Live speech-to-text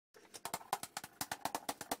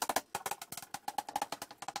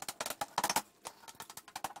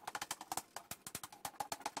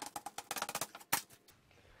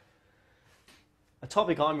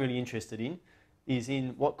topic I'm really interested in is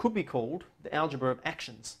in what could be called the algebra of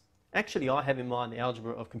actions. Actually, I have in mind the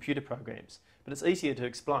algebra of computer programs, but it's easier to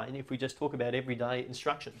explain if we just talk about everyday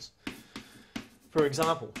instructions. For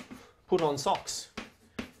example, put on socks.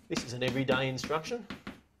 This is an everyday instruction.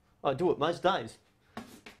 I do it most days,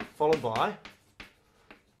 followed by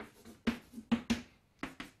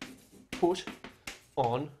put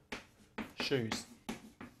on shoes.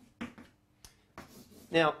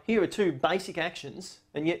 Now, here are two basic actions,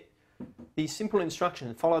 and yet the simple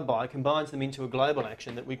instruction followed by combines them into a global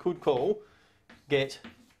action that we could call get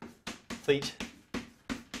feet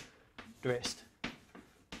dressed.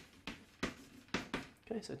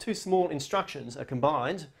 Okay, so two small instructions are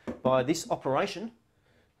combined by this operation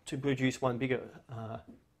to produce one bigger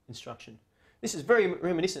instruction. This is very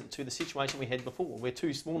reminiscent to the situation we had before, where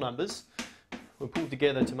two small numbers were pulled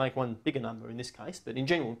together to make one bigger number in this case, but in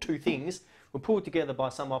general two things were pulled together by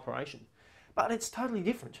some operation. But it's totally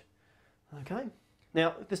different. Okay?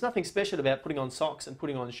 Now, there's nothing special about putting on socks and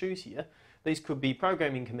putting on shoes here. These could be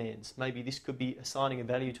programming commands. Maybe this could be assigning a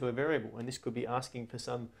value to a variable, and this could be asking for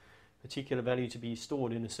some particular value to be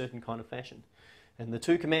stored in a certain kind of fashion. And the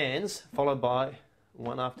two commands, followed by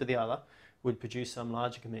one after the other, would produce some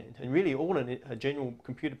larger command. And really all a general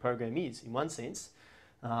computer program is, in one sense,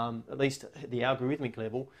 at least at the algorithmic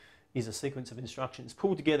level, is a sequence of instructions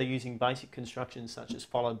pulled together using basic constructions such as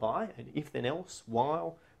followed by, and if then else,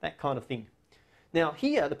 while, that kind of thing. Now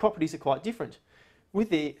here the properties are quite different. With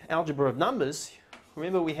the algebra of numbers,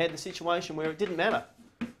 remember we had the situation where it didn't matter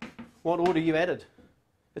what order you added.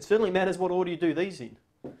 It certainly matters what order you do these in.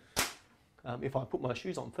 If I put my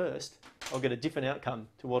shoes on first, I'll get a different outcome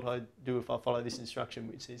to what I do if I follow this instruction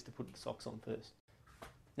which says to put the socks on first.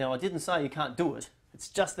 Now I didn't say you can't do it, it's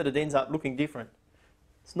just that it ends up looking different.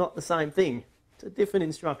 It's not the same thing, it's a different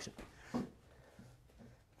instruction. In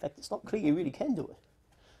fact, it's not clear you really can do it.